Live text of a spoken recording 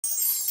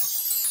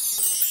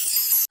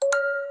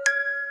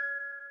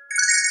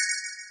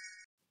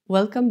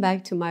Welcome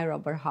back to my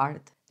rubber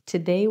heart.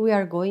 Today we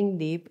are going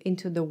deep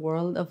into the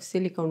world of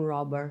silicone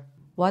rubber.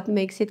 What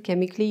makes it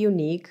chemically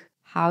unique,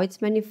 how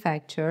it's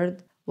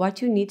manufactured,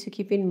 what you need to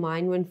keep in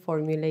mind when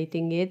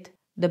formulating it,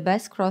 the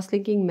best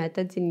cross-linking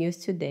methods in use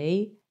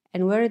today,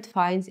 and where it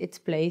finds its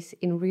place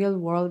in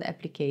real-world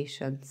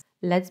applications.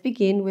 Let's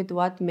begin with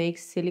what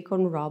makes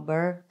silicone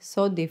rubber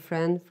so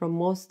different from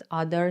most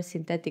other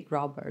synthetic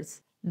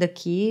rubbers. The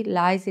key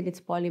lies in its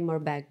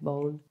polymer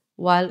backbone.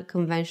 While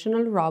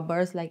conventional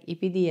rubbers like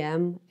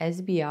EPDM,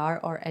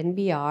 SBR, or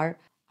NBR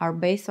are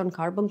based on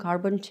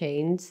carbon-carbon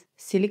chains,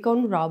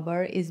 silicone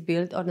rubber is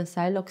built on a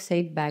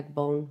siloxane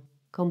backbone,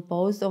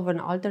 composed of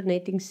an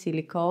alternating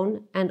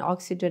silicone and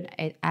oxygen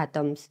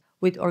atoms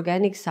with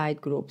organic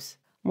side groups,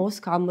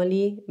 most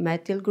commonly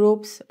methyl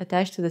groups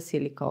attached to the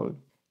silicone.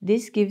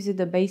 This gives you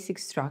the basic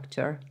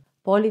structure,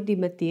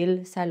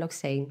 polydimethyl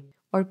siloxane,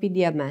 or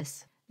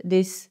PDMS.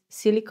 This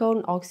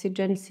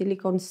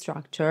silicone-oxygen-silicone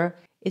structure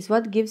is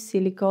what gives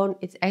silicone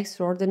its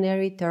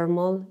extraordinary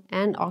thermal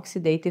and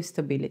oxidative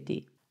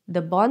stability.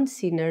 The bond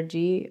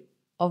synergy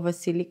of a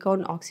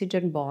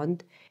silicone-oxygen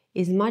bond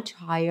is much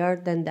higher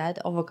than that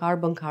of a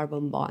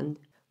carbon-carbon bond,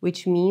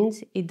 which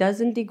means it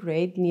doesn't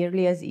degrade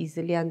nearly as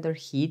easily under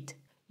heat,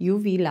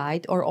 UV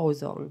light, or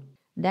ozone.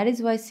 That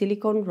is why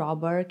silicone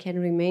rubber can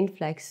remain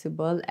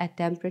flexible at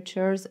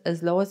temperatures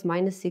as low as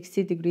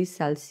 -60 degrees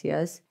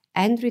Celsius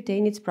and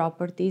retain its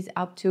properties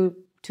up to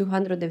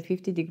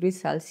 250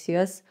 degrees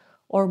Celsius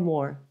or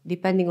more,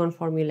 depending on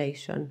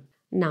formulation.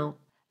 Now,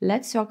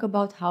 let's talk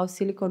about how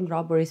silicone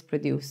rubber is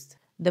produced.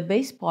 The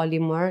base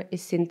polymer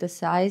is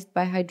synthesized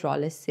by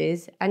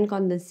hydrolysis and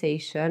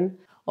condensation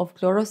of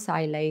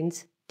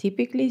chlorosilane,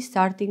 typically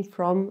starting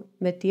from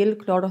methyl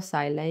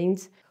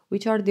chlorosilane,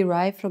 which are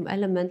derived from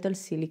elemental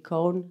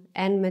silicone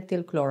and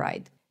methyl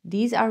chloride.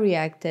 These are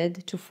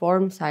reacted to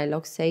form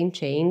siloxane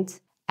chains,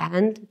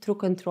 and through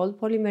controlled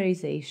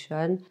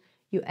polymerization,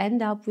 you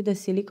end up with a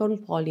silicone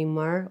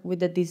polymer with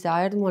the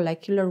desired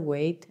molecular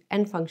weight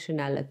and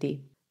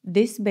functionality.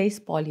 This base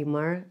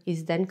polymer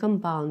is then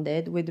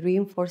compounded with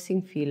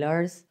reinforcing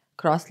fillers,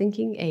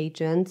 cross-linking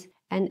agents,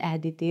 and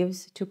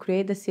additives to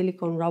create the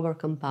silicone rubber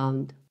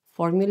compound.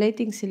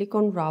 Formulating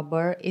silicone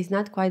rubber is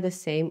not quite the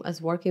same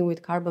as working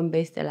with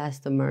carbon-based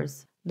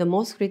elastomers. The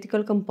most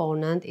critical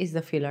component is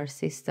the filler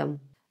system.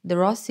 The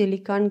raw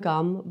silicone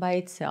gum by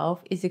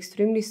itself is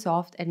extremely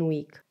soft and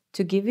weak.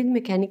 To give it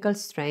mechanical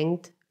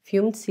strength,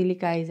 fumed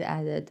silica is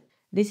added.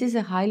 This is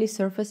a highly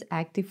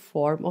surface-active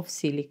form of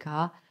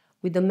silica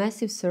with a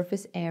massive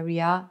surface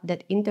area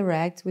that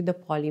interacts with the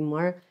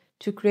polymer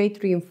to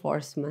create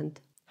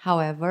reinforcement.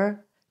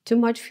 However, too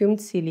much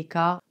fumed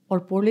silica or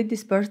poorly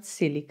dispersed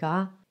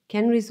silica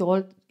can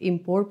result in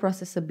poor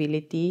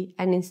processability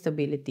and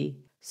instability,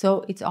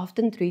 so it's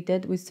often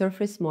treated with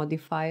surface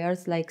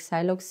modifiers like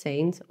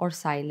siloxanes or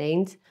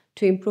silanes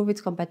to improve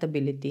its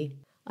compatibility.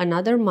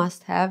 Another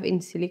must-have in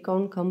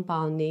silicone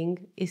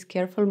compounding is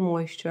careful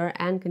moisture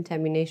and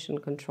contamination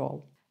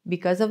control.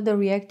 Because of the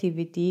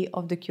reactivity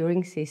of the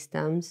curing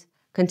systems,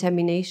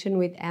 contamination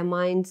with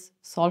amines,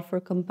 sulfur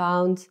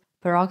compounds,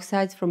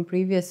 peroxides from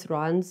previous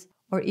runs,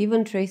 or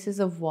even traces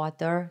of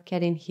water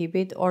can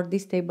inhibit or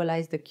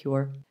destabilize the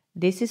cure.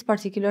 This is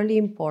particularly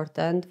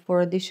important for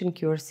addition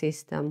cure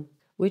system,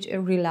 which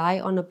rely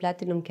on a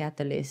platinum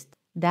catalyst.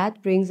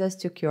 That brings us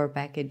to cure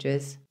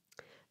packages.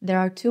 There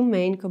are two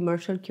main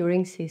commercial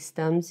curing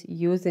systems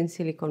used in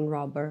silicone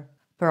rubber: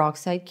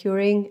 peroxide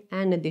curing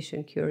and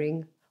addition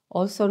curing,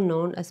 also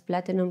known as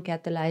platinum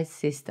catalyzed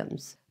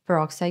systems.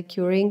 Peroxide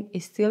curing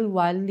is still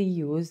widely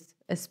used,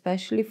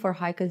 especially for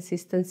high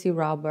consistency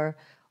rubber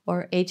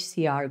or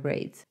HCR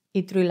grades.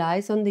 It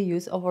relies on the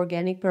use of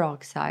organic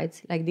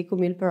peroxides like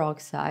dichomyl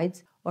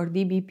peroxides or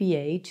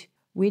DBPH,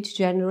 which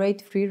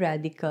generate free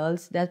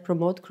radicals that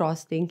promote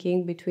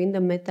cross-linking between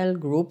the methyl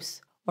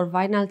groups or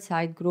vinyl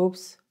side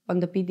groups on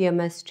the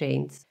PDMS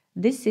chains.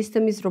 This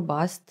system is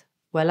robust,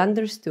 well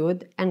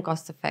understood, and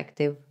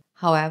cost-effective.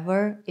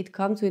 However, it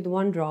comes with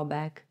one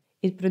drawback.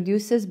 It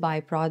produces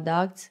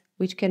byproducts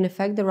which can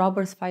affect the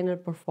rubber's final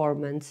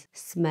performance,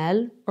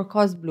 smell, or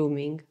cause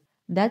blooming.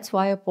 That's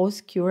why a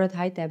post-cure at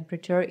high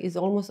temperature is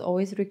almost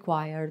always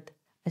required,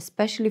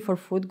 especially for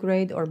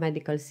food-grade or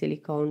medical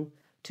silicone,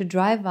 to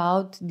drive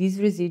out these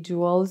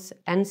residuals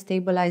and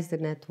stabilize the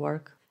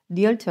network.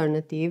 The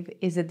alternative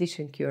is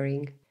addition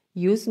curing,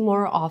 used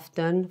more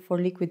often for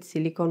liquid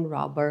silicone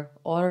rubber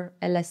or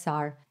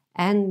LSR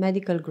and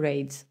medical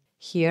grades.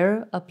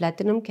 Here, a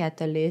platinum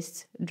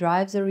catalyst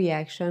drives a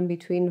reaction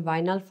between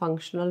vinyl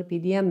functional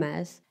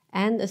PDMS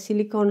and a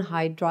silicone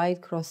hydride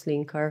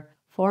crosslinker,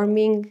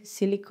 forming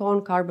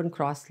silicone carbon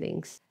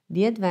crosslinks.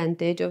 The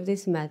advantage of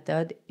this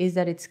method is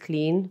that it's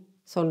clean,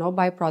 so no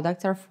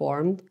byproducts are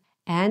formed,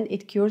 and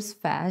it cures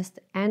fast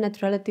and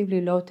at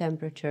relatively low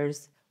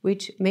temperatures,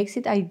 which makes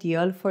it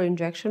ideal for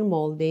injection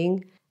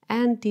molding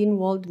and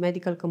thin-walled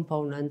medical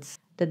components.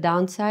 The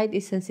downside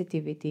is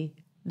sensitivity.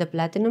 The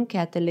platinum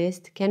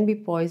catalyst can be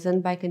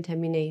poisoned by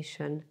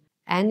contamination,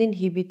 and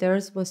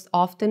inhibitors must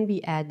often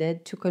be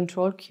added to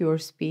control cure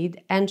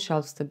speed and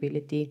shelf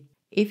stability.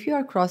 If you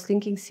are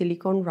cross-linking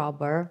silicone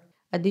rubber,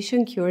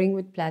 addition curing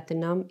with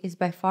platinum is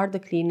by far the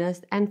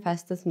cleanest and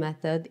fastest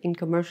method in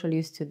commercial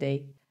use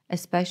today,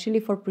 especially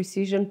for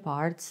precision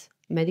parts,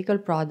 medical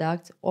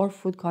products, or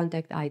food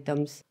contact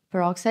items.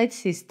 Peroxide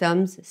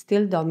systems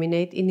still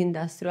dominate in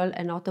industrial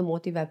and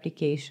automotive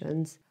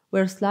applications,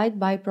 where slight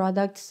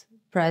byproducts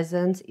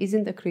presence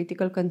isn't a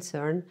critical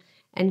concern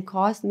and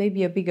cost may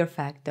be a bigger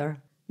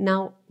factor.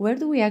 Now, where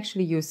do we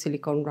actually use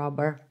silicone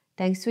rubber?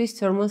 Thanks to its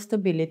thermal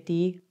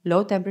stability,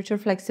 low temperature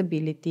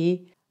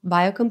flexibility,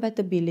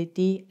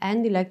 biocompatibility,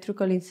 and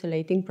electrical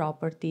insulating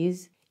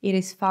properties, it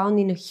is found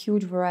in a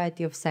huge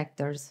variety of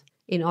sectors.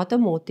 In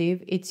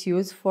automotive, it's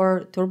used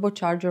for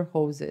turbocharger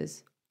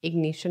hoses,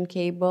 ignition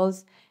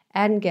cables,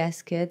 and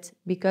gaskets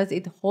because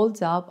it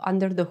holds up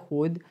under the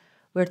hood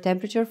where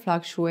temperature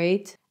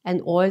fluctuates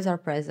and oils are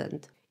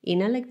present.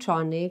 In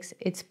electronics,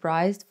 it's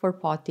prized for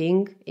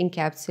potting,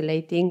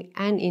 encapsulating,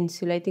 and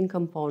insulating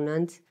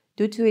components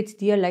due to its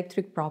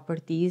dielectric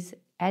properties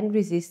and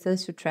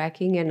resistance to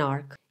cracking and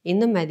arc. In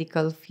the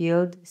medical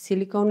field,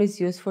 silicone is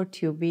used for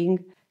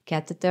tubing,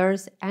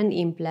 catheters, and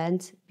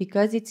implants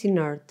because it's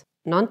inert,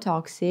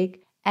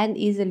 non-toxic, and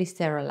easily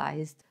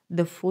sterilized.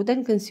 The food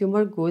and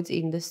consumer goods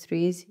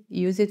industries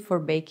use it for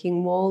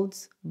baking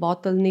molds,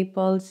 bottle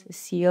nipples,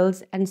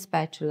 seals, and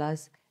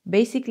spatulas.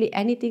 Basically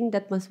anything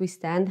that must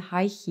withstand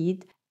high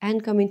heat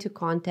and come into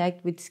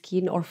contact with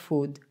skin or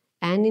food.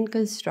 And in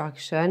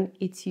construction,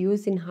 it's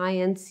used in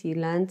high-end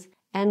sealants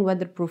and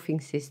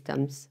weatherproofing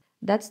systems.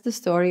 That's the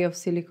story of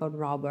silicone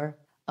rubber,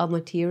 a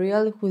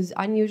material whose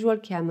unusual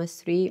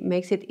chemistry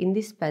makes it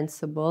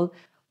indispensable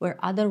where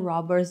other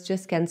rubbers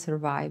just can't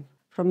survive.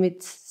 From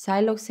its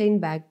siloxane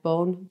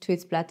backbone to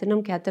its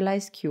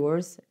platinum-catalyzed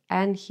cures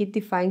and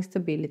heat-defying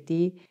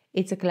stability,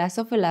 it's a class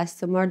of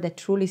elastomer that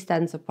truly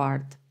stands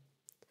apart.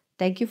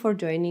 Thank you for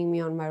joining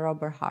me on my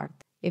rubber heart.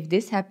 If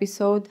this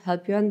episode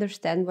helped you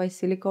understand why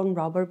silicone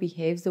rubber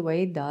behaves the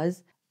way it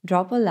does,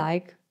 drop a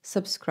like,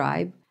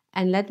 subscribe,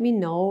 and let me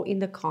know in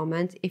the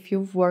comments if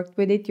you've worked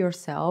with it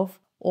yourself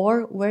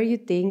or where you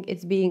think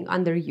it's being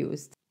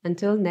underused.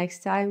 Until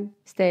next time,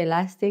 stay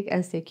elastic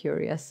and stay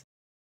curious.